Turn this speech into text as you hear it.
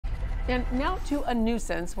And now to a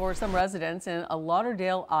nuisance for some residents in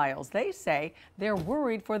Lauderdale Isles. They say they're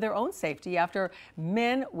worried for their own safety after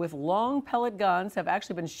men with long pellet guns have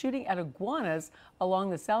actually been shooting at iguanas along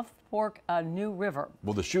the South Fork New River.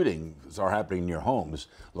 Well, the shootings are happening near homes.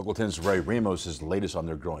 Local 10's Ray Ramos is the latest on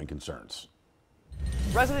their growing concerns.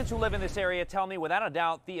 Residents who live in this area tell me without a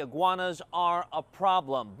doubt the iguanas are a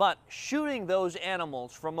problem. But shooting those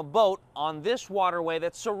animals from a boat on this waterway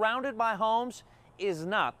that's surrounded by homes is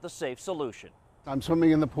not the safe solution. I'm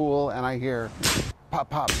swimming in the pool and I hear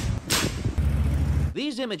pop, pop.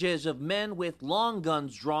 These images of men with long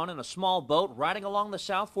guns drawn in a small boat riding along the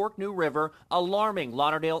South Fork New River alarming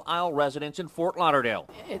Lauderdale Isle residents in Fort Lauderdale.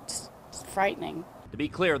 It's frightening. To be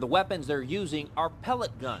clear, the weapons they're using are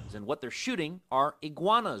pellet guns, and what they're shooting are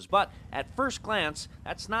iguanas. But at first glance,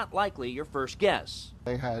 that's not likely your first guess.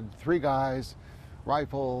 They had 3 guys,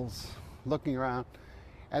 rifles, looking around,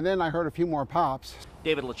 and then I heard a few more pops.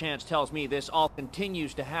 David LaChance tells me this all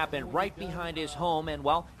continues to happen right behind his home, and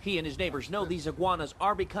while he and his neighbors know these iguanas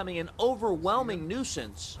are becoming an overwhelming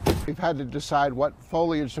nuisance. We've had to decide what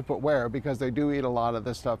foliage to put where because they do eat a lot of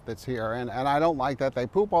the stuff that's here, and I don't like that. They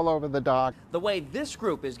poop all over the dock. The way this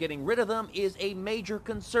group is getting rid of them is a major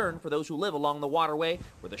concern for those who live along the waterway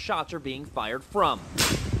where the shots are being fired from.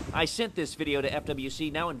 I sent this video to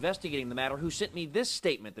FWC, now investigating the matter, who sent me this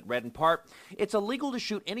statement that read in part, "It's illegal to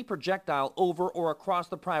shoot any projectile over or across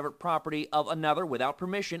the private property of another without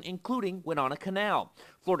permission, including when on a canal.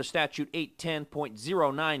 Florida Statute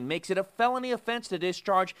 810.09 makes it a felony offense to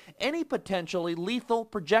discharge any potentially lethal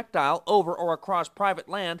projectile over or across private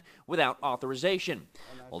land without authorization."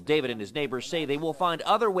 Well, David and his neighbors say they will find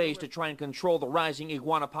other ways to try and control the rising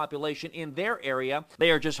iguana population in their area.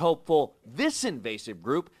 They are just hopeful this invasive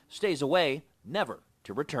group stays away, never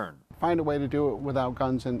to return. Find a way to do it without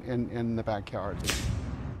guns in the backyard.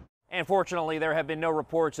 And fortunately, there have been no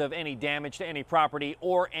reports of any damage to any property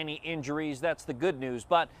or any injuries. That's the good news.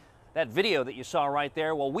 But that video that you saw right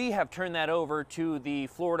there, well, we have turned that over to the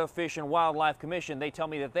Florida Fish and Wildlife Commission. They tell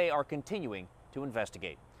me that they are continuing to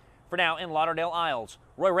investigate. For now, in Lauderdale Isles,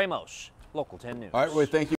 Roy Ramos, Local 10 News. All right, Roy, thank you.